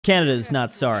Canada's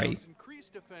not sorry.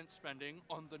 Increased defense spending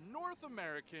on the North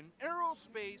American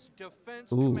Aerospace Defense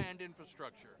Command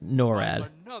infrastructure. NORAD.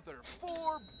 Another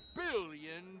 $4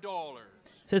 billion.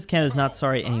 Says Canada's not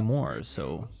sorry anymore,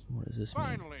 so what does this mean?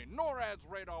 Finally, NORAD's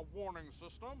radar warning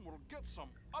system will get some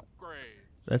upgrades.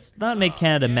 Let's not make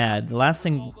Canada mad. The last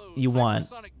thing you want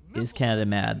is Canada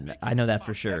mad. I know that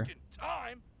for sure.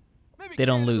 They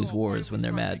don't lose wars when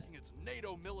they're mad.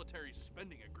 NATO military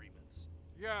spending agreements.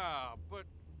 Yeah, but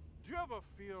do you ever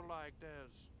feel like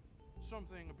there's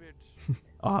something a bit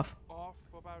off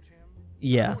about him?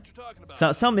 Yeah.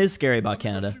 Something is scary about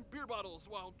Canada. Shoot beer bottles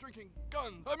while drinking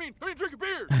guns. I mean drinking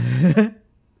beer.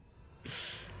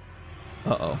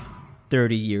 Uh-oh.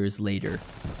 30 years later.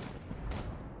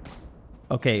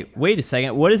 Okay, wait a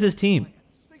second. What is this team?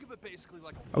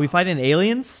 Are we fighting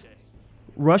aliens?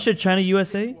 Russia, China,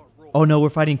 USA? Oh no, we're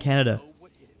fighting Canada.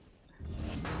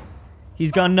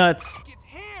 He's gone nuts.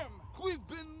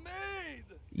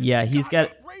 Yeah, he's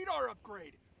got radar.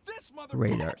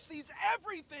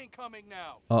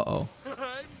 Uh-oh.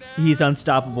 He's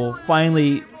unstoppable.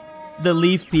 Finally, the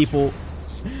Leaf people.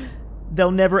 They'll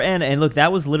never end. And look,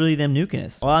 that was literally them nuking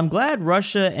us. Well, I'm glad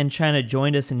Russia and China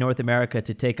joined us in North America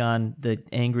to take on the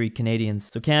angry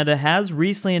Canadians. So Canada has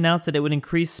recently announced that it would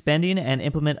increase spending and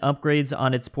implement upgrades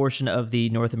on its portion of the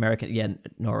North American,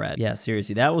 NORAD. Yeah,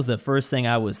 seriously, that was the first thing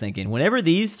I was thinking. Whenever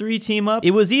these three team up,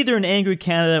 it was either an angry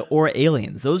Canada or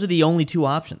aliens. Those are the only two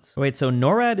options. Wait, so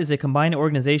NORAD is a combined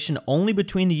organization only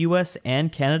between the US and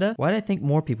Canada? Why did I think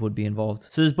more people would be involved?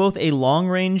 So there's both a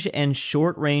long-range and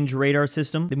short-range radar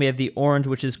system. Then we have the orange,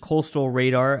 which is coastal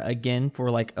radar, again,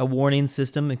 for like a warning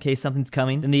system in case something's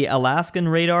coming. Then the Alaskan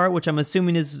radar, which I'm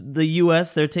assuming is the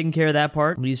US, they're taking care of that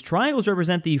part. These triangles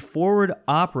represent the forward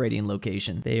operating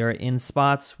location. They are in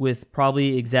spots with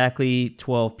probably exactly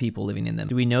 12 people living in them.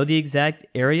 Do we know the exact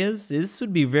areas? This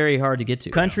would be very hard to get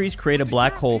to. Countries create a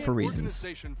black hole for reasons.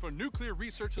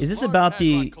 Is this about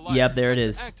the... Yep, there it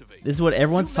is. This is what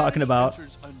everyone's talking about.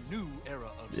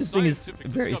 This thing is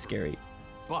very scary.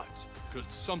 But could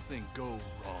something go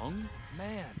wrong?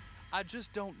 Man, I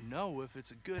just don't know if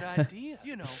it's a good idea.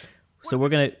 You know, so we're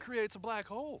gonna creates a black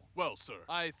hole. Well, sir,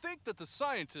 I think that the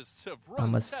scientists have run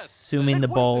I'm assuming the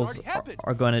balls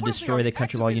are going to destroy the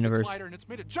Country-Ball universe. And it's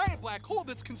made a giant black hole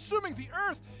that's consuming the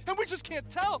Earth, and we just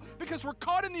can't tell because we're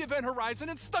caught in the event horizon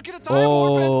and stuck in a time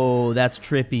orbit. Oh, that's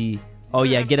trippy. Oh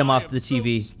yeah, get him off the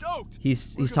TV.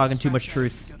 He's talking too much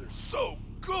truths. So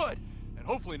good, and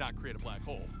hopefully not create a black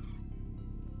hole.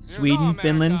 Sweden,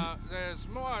 Finland. There's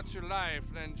more to life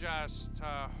than just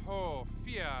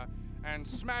fear and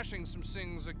smashing some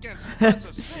things against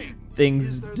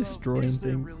things destroying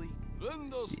things.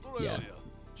 Yeah.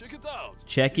 Check it out.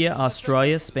 Czechia,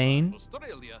 Australia, Spain.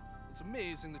 Australia. It's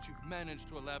amazing that you've managed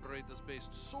to elaborate this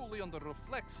based solely on the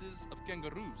reflexes of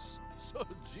kangaroos. So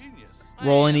genius.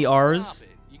 Rolling the R's.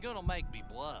 You're gonna make me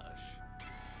blush.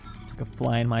 It's like a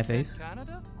fly in my face.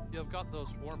 Canada? You've got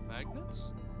those warm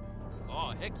magnets?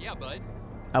 Oh, heck yeah, bud.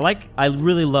 I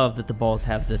really love that the balls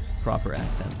have the proper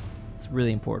accents. It's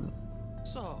really important.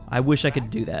 So, I wish I could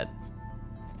do that.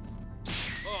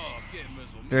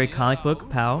 Very comic book,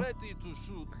 pow.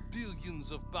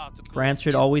 France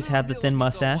should always have the thin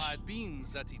mustache.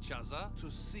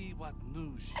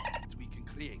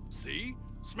 See?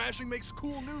 Smashing makes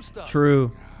cool new stuff.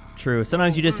 True. True.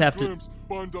 Sometimes you just have to...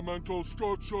 Fundamental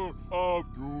structure of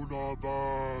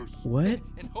universe. What?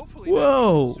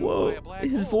 Whoa, whoa.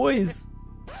 His voice.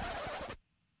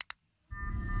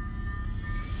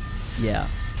 Yeah.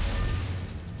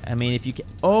 I mean, if you can...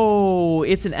 Oh,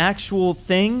 it's an actual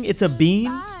thing? It's a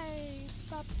beam?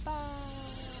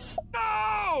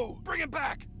 No! Bring him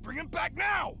back! Bring him back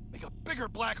now! Make a bigger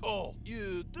black hole!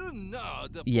 You do know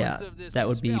the point of this that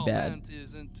would be bad.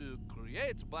 Isn't to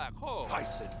create a black hole. I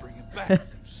said bring him back, you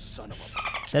son of a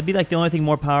bitch. That'd be like the only thing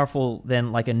more powerful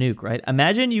than like a nuke, right?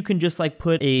 Imagine you can just like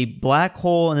put a black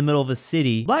hole in the middle of a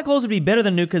city. Black holes would be better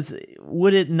than a nuke because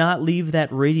would it not leave that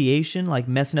radiation like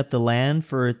messing up the land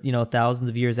for, you know, thousands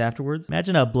of years afterwards?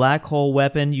 Imagine a black hole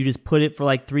weapon, you just put it for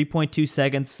like 3.2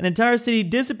 seconds. An entire city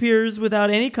disappears without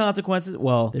any consequences.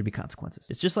 Well, there'd be consequences.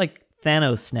 It's just like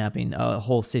Thanos snapping a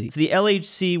whole city. So the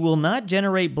LHC will not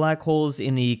generate black holes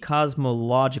in the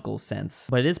cosmological sense,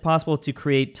 but it is possible to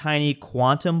create tiny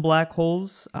quantum black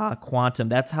holes. Quantum,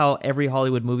 that's how every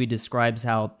Hollywood movie describes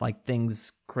how like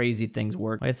crazy things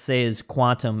work. What I have to say is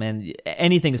quantum, and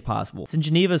anything is possible. It's in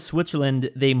Geneva, Switzerland.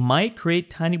 They might create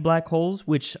tiny black holes,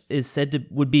 which is said to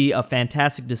would be a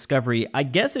fantastic discovery. I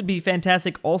guess it'd be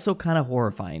fantastic, also kind of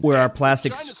horrifying, where our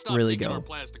plastics really go. Our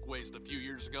plastic waste a few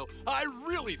years ago. I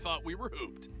really thought we were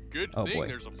hooped. Good oh thing boy.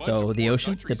 There's a bunch So of the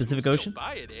ocean, the countries Pacific who Ocean, still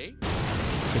buy it, eh?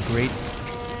 the great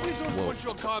import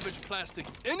your garbage plastic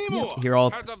anymore. Here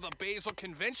all Part of the Basel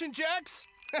Convention, Jacks?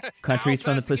 countries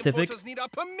from the Pacific. Importers need our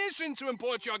permission to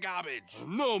import your garbage.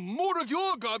 No more of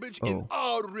your garbage in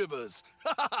our rivers.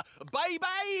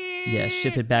 Bye-bye. Yeah,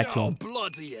 ship it back to them.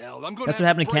 Bloody hell. I'm gonna That's what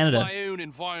happened in Canada. my own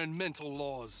environmental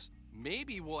laws.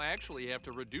 Maybe we'll actually have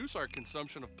to reduce our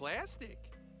consumption of plastic.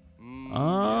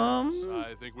 Yes,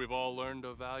 I think we've all learned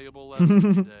a valuable lesson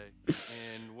today.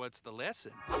 And what's the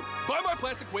lesson? Buy my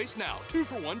plastic waste now.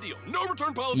 2-for-1 deal. No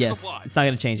return policies apply. It's not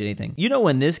going to change anything. You know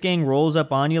when this gang rolls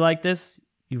up on you like this,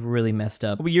 you've really messed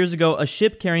up. A couple years ago, a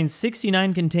ship carrying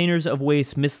 69 containers of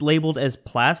waste mislabeled as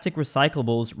plastic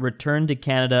recyclables returned to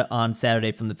Canada on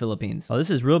Saturday from the Philippines. Oh,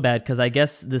 this is real bad because I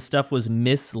guess this stuff was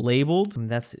mislabeled. I mean,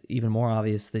 that's even more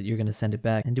obvious that you're going to send it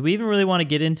back. And do we even really want to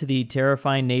get into the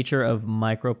terrifying nature of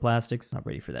microplastics? Not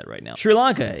ready for that right now. Sri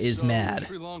Lanka is mad.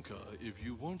 Sri Lanka, if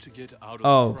you want to get out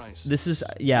of the crisis, this is,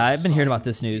 yeah, I've been hearing about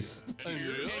this news.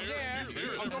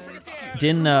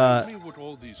 Didn't, what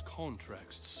all these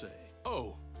contracts say.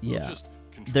 Oh, yeah, just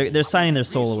they're signing their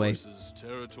soul away.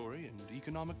 Territory and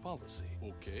economic policy.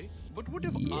 Okay, but what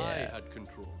if I had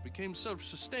control, became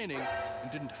self-sustaining,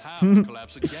 and didn't have to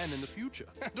collapse again in the future?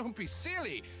 Don't be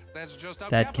silly. That's just how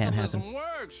that can't capitalism happen.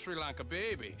 works, Sri Lanka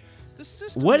baby.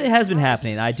 What has been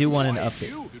happening? I do want an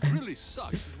update. It really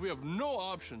sucks that we have no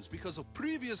options because of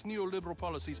previous neoliberal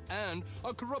policies and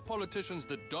our corrupt politicians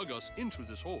that dug us into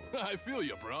this hole. I feel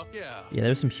you, bro. Yeah. Yeah,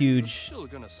 there's some huge Still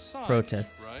gonna sign,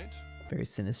 protests. right? Very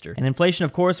sinister. And inflation,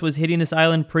 of course, was hitting this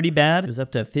island pretty bad. It was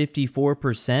up to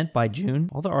 54% by June.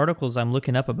 All the articles I'm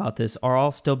looking up about this are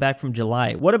all still back from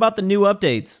July. What about the new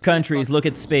updates? Countries look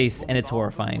at space, and it's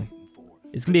horrifying.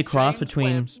 It's gonna be a cross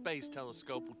between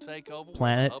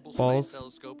planet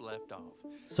balls,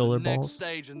 solar The next balls.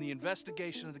 stage in the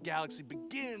investigation of the galaxy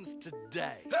begins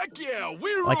today. Heck yeah, we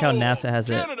I like how rule! NASA has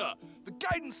it. Canada, the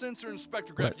guidance sensor and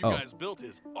spectrograph you guys built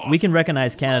is awesome. We can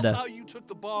recognize Love Canada. how you took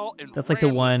the ball and That's like the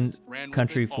ran with one it. Ran with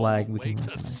country it all flag the we way can to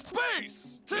recognize.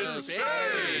 space! To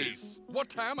space! What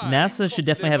time NASA should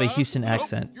definitely have a Houston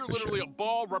accent, You're for literally sure. a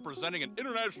ball representing an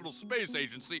international space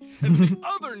agency, and the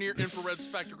other near-infrared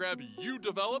spectrograph you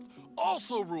developed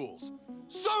also rules.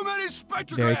 So many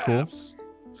spectrographs! Very cool.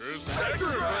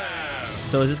 Spectrographs!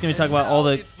 So is this going to talk about all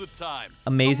the It's the time.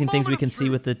 amazing The things we moment can of see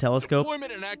truth. with the telescope?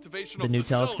 Deployment and activation The of new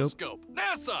telescope?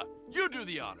 NASA, you do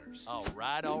the honors. All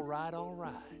right, all right, all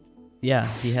right. Yeah,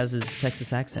 he has his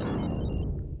Texas accent.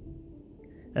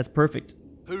 That's perfect.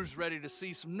 Who's ready to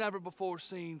see some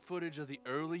never-before-seen footage of the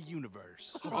early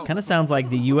universe? It kind of sounds like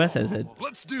the U.S. has a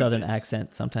Let's do southern this.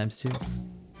 accent sometimes too.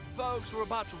 Folks, we're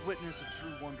about to witness a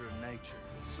true wonder of nature.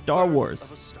 Star Birth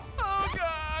Wars. of a star. Oh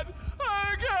God!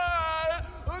 Oh God!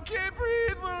 Okay,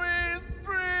 breathe, Louise,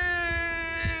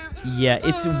 breathe. Yeah,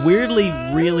 it's weirdly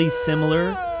really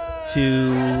similar to.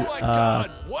 Oh my God!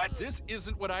 What? This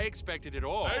isn't what I expected at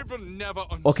all. I've never.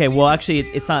 Okay, well actually,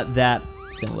 it's not that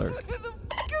similar. Where the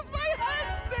fuck is my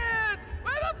husband?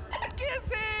 Where the fuck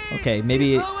is he? Okay,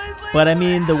 maybe, He's always late but I for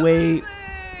mean the way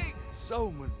everything.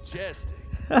 So majestic.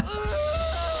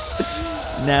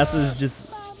 NASA's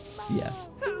just, yeah.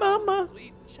 Mama.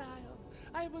 Sweet child,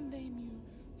 I will name you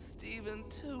Steven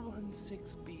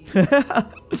 216B.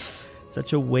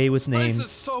 Such a way with This is names.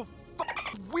 so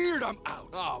weird. I'm out.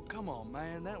 Oh, come on,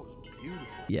 man. That was beautiful.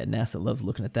 Yeah, NASA loves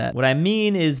looking at that. What I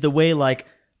mean is the way like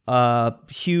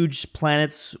huge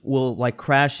planets will like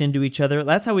crash into each other.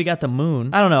 That's how we got the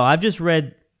moon. I don't know. I've just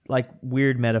read like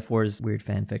weird metaphors, weird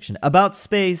fan fiction about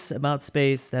space.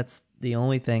 That's the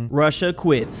only thing. Russia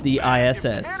quits the ISS.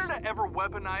 If Canada ever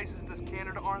weaponizes this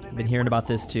Canada army, Been hearing about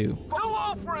this too.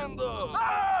 hello, friend.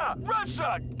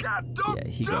 Russia. God, don't Yeah,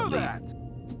 he do gonna leave. that.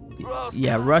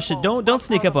 Yeah, Russia, don't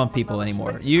sneak up on people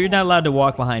anymore. You're not allowed to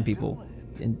walk behind people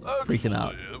and freak them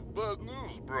out. Bad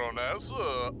news, Bronass.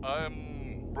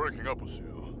 I'm breaking up with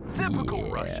you. Typical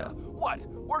Yeah. Russia. What?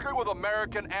 Working with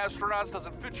American astronauts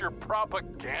doesn't fit your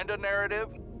propaganda narrative?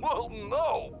 Well,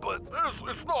 no, but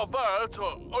it's not that.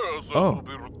 ISS Oh. will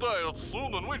be retired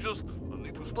soon, and we just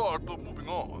need to start moving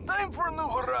on. Time for a new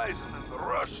horizon in the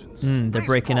Russians. They're space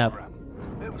breaking up. program.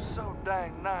 It was so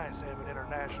dang nice having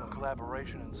international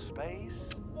collaboration in space.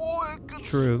 Or it could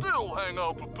True. still hang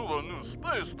out until our new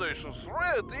space station's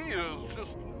ready, is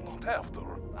just not after.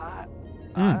 I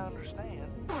understand.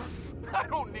 I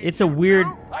don't need It's a you weird-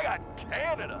 to. I got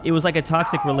Canada. It was like a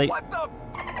toxic relate. What the?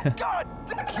 God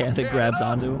damn Canada grabs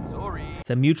onto him. Sorry. It's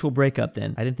a mutual breakup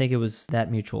then. I didn't think it was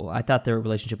that mutual. I thought their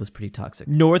relationship was pretty toxic.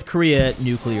 North Korea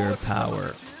nuclear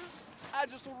power. I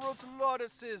just wrote a order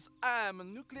says I'm a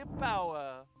nuclear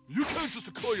power. You can't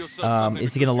just call yourself something.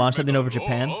 Is he gonna launch something over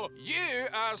Japan? You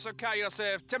also call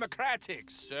yourself democratic,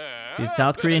 sir. Dude,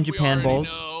 South Korea and Japan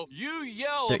balls. You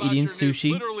yell They're about eating your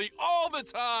sushi. nukes literally all the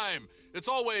time. It's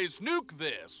always nuke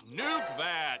this, nuke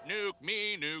that, nuke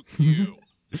me, nuke you.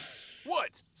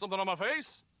 What? Something on my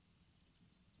face?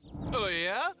 Oh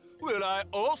yeah? Well, I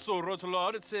also wrote a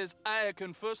law that says I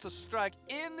can first strike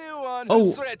anyone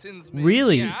who threatens me.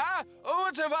 Really? Yeah?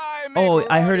 What have I made? Oh,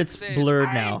 I heard it's blurred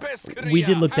now. We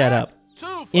did look that up.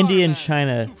 India and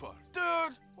China.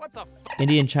 Dude, what the f?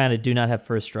 India and China do not have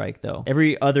first strike, though.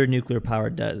 Every other nuclear power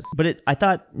does. But I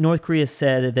thought North Korea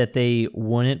said that they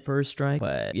wouldn't first strike.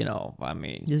 But, you know, I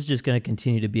mean, this is just going to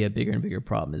continue to be a bigger and bigger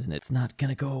problem, isn't it? It's not going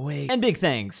to go away. And big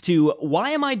thanks to Why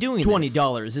Am I Doing This?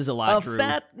 $20 is a lot, Drew.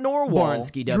 aPhatNarwhal,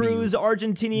 Barnsky W, Drew's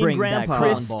Argentinian Grandpa,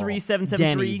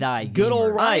 Chris3773, DannyThyGamer,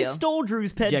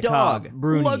 GoodOldRyah, Jakov,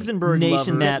 Bruney, LuxembourgLover,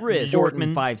 nationsatrisk,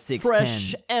 Bjorkman, Bjorkman,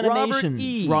 Phresh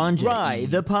Animations, Robert E, RyeThePie,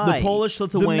 the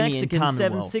Polish-Lithuanian Commonwealth,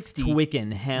 Commonwealth,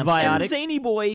 Twickenhamster, Veiotic, ZaneyBoi,